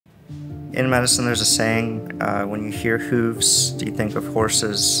In medicine, there's a saying, when you hear hooves, do you think of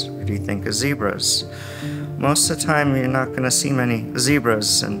horses or do you think of zebras? Most of the time, you're not going to see many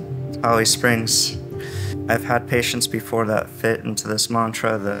zebras in Holly Springs. I've had patients before that fit into this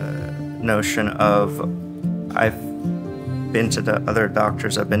mantra, the notion of I've been to the other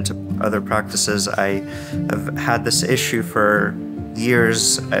doctors, I've been to other practices, I have had this issue for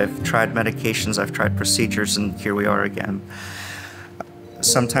years, I've tried medications, I've tried procedures, and here we are again.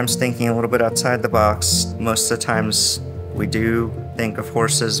 Sometimes thinking a little bit outside the box. Most of the times we do think of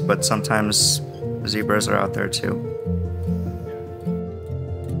horses, but sometimes zebras are out there too.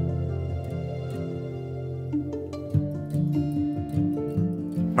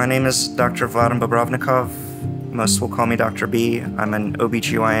 My name is Dr. Bobrovnikov. Most will call me Dr. B. I'm an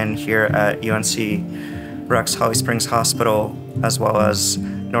OB/GYN here at UNC Rex Holly Springs Hospital, as well as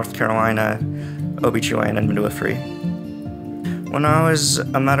North Carolina OB/GYN and Midwifery. When I was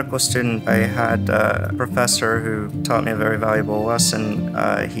a medical student, I had a professor who taught me a very valuable lesson.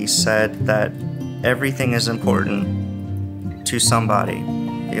 He said that everything is important to somebody.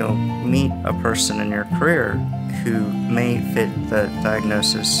 You'll meet a person in your career who may fit the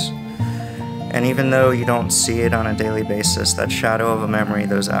diagnosis. And even though you don't see it on a daily basis, that shadow of a memory,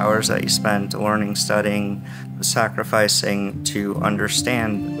 those hours that you spent learning, studying, sacrificing to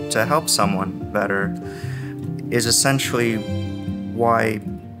understand, to help someone better, is essentially why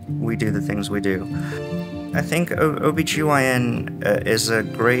we do the things we do. I think OB/GYN is a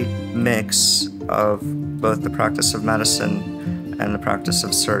great mix of both the practice of medicine and the practice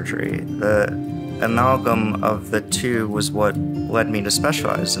of surgery. The amalgam of the two was what led me to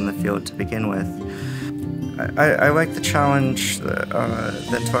specialize in the field to begin with. I like the challenge,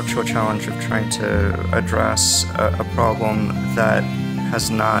 the intellectual challenge of trying to address a problem that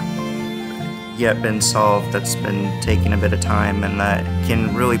has not yet been solved, that's been taking a bit of time, and that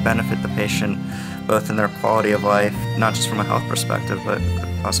can really benefit the patient both in their quality of life, not just from a health perspective, but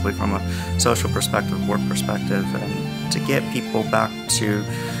possibly from a social perspective, work perspective, and to get people back to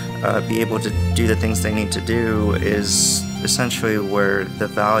be able to do the things they need to do is essentially where the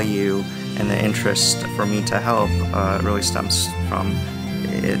value and the interest for me to help really stems from.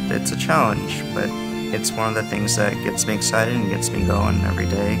 It's a challenge, but it's one of the things that gets me excited and gets me going every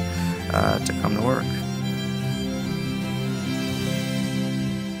day to come to work.